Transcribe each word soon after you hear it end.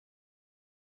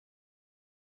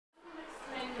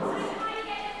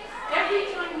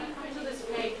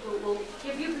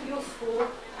school,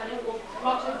 and it will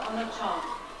plot it on a chart.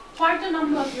 Quite a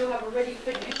number of you have already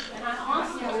finished, and I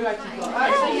asked you to say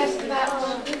yes to that.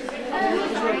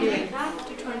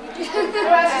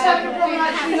 Let's have a problem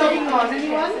actually logging on.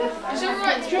 Anyone? Is it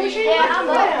alright? Yeah, I'm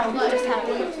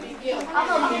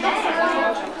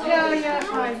yeah,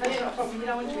 fine. That's not a problem. You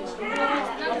don't want to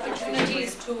install.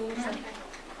 Opportunities to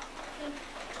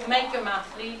make your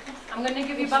mathlete. I'm going to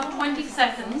give you about 20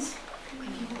 seconds.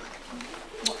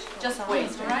 Just wait,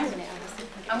 all right?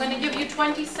 I'm going to give you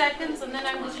 20 seconds, and then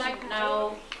I would like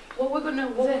now, what we're going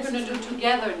to do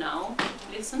together now,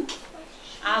 listen,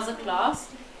 as a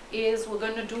class, is we're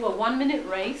going to do a 1-minute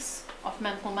race of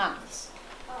mental maths.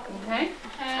 Okay?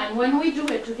 And when we do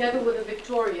it together with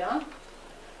Victoria,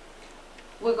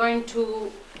 we're going to,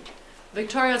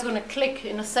 Victoria's going to click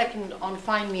in a second on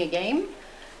Find Me a Game.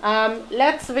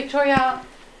 Let's, Victoria,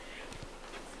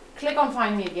 click on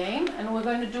Find Me a Game, and we're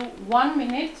going to do 1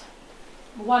 minute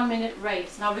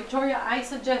race. Now, Victoria, I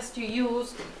suggest you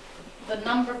use the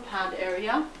number pad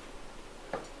area.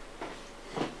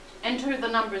 Enter the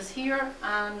numbers here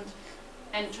and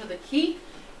enter the key,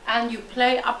 and you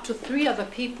play up to 3 other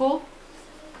people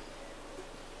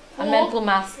a mental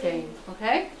maths game,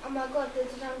 okay? Oh my god,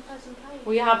 there's another person playing.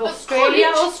 We have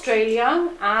Australia,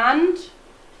 and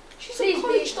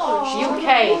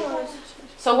UK.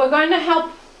 So we're going to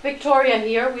help Victoria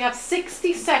here. We have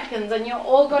 60 seconds, and you're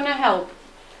all going to help.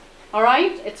 All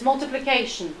right? It's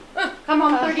multiplication. Come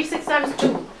on, 36 times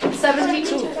 2.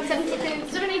 72.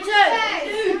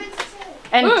 72.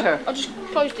 Enter. I just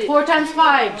closed it. 4 times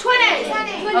 5.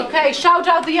 20. Okay, shout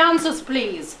out the answers,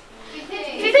 please.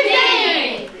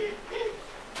 15.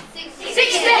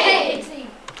 16.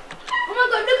 Oh my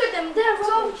god, look at them. They're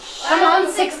wrong. Come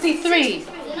on, 63.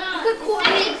 Good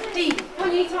quality. Well,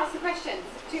 you need to ask the question.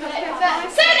 70.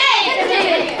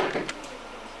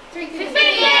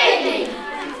 58.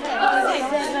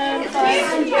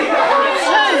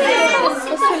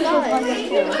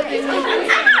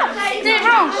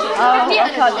 I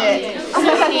can't do it.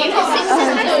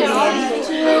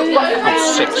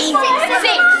 6.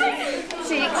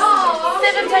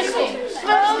 7 times 4.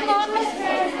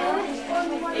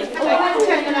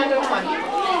 10 and under 1.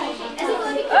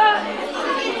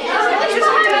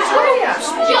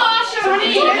 Josh,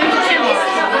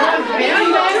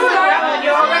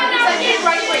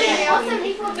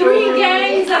 3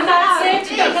 games and that's it,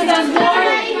 because there's more.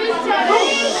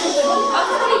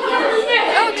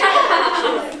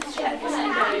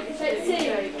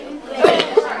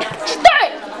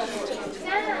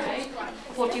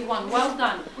 41, well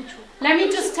done. Let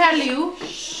me just tell you,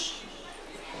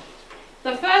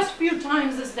 the first few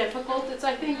times is difficult.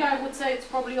 I think I would say it's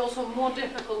probably also more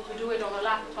difficult to do it on a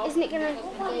laptop. Isn't it going to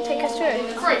take us through?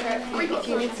 If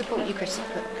you need support, you go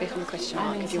from the question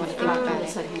mark if you want to think about it. Okay,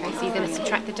 so you're going to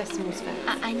subtract the decimals first.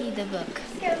 I need a book.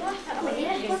 But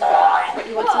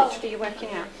you want to make sure you're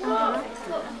working out.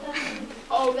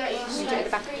 Oh, that is. You do it at the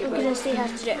back of your book. We're going to see how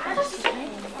to do it.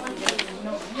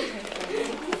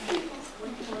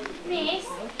 Miss,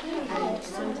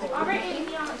 I reckon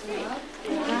the answer.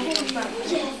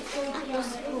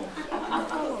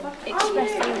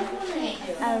 Expressing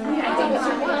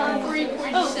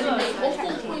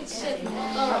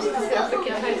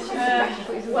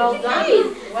 3.7. Well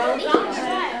done. Well done.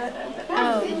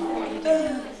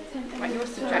 Right, you're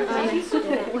subtracting.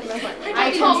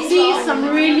 I can see some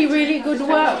really, really good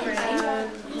work.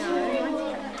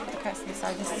 Okay, so this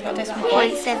has got decimal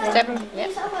 0.7. 7.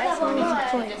 Yep.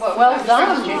 Well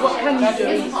done. What can you do?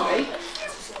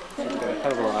 A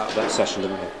hell of a lot out of that session,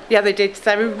 didn't they? Yeah, they did.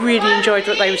 They really enjoyed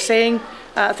what they were seeing.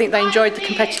 I think they enjoyed the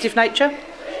competitive nature.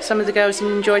 Some of the girls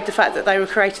enjoyed the fact that they were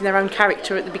creating their own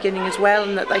character at the beginning as well,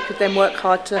 and that they could then work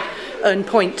hard to earn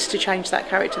points to change that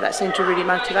character. That seemed to really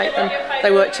motivate them.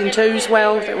 They worked in twos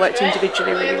well, they worked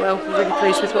individually really well. We're really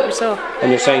pleased with what we saw.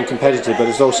 And you're saying competitive, but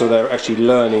it's also they're actually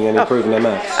learning and improving their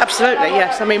maths. Absolutely,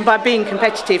 yes. I mean, by being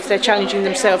competitive, they're challenging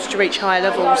themselves to reach higher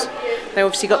levels. They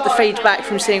obviously got the feedback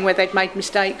from seeing where they'd made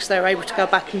mistakes. They were able to go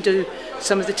back and do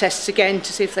some of the tests again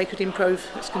to see if they could improve.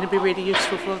 It's going to be really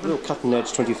useful for them. Real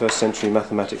cutting-edge 21st century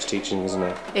mathematics teaching, isn't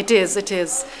it? It is, it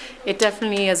is. It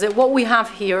definitely is. What we have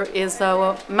here is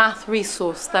a math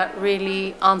resource that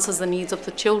really answers the needs of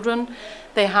the children.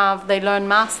 They learn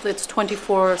maths, it's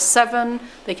 24/7.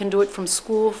 They can do it from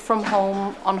school, from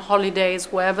home, on holidays,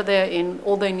 wherever they're in.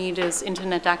 All they need is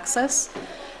internet access.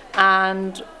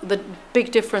 And the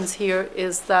big difference here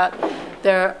is that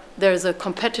there's a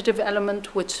competitive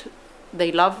element which they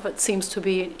love. It seems to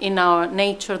be in our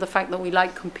nature, the fact that we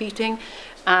like competing.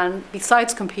 And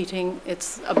besides competing,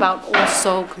 it's about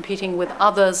also competing with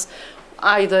others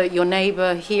either your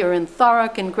neighbour here in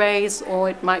Thurrock in Grays, or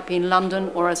it might be in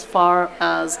London, or as far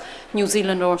as New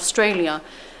Zealand or Australia.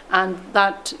 And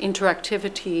that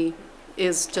interactivity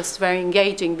is just very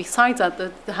engaging. Besides that,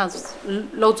 it has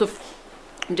loads of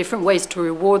different ways to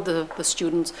reward the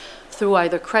students through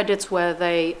either credits where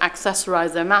they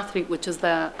accessorize their Mathlete, which is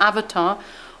their avatar,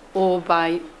 or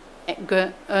by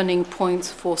earning points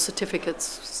for certificates,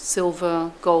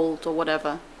 silver, gold, or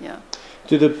whatever. Yeah.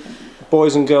 Do the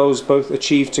boys and girls both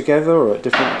achieve together, or at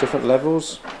different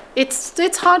levels?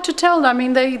 It's hard to tell. I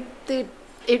mean,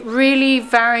 it really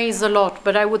varies a lot,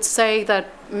 but I would say that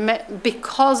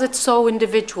because it's so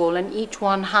individual and each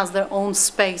one has their own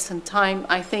space and time,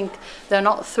 I think they're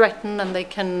not threatened, and they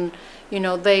can, you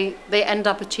know, they end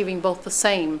up achieving both the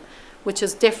same, which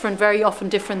is different, very often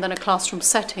different than a classroom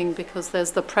setting, because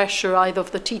there's the pressure either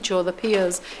of the teacher or the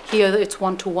peers. Here it's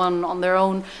one-to-one on their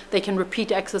own. They can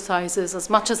repeat exercises as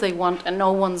much as they want, and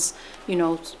no one's, you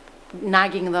know,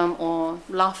 nagging them or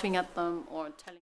laughing at them or telling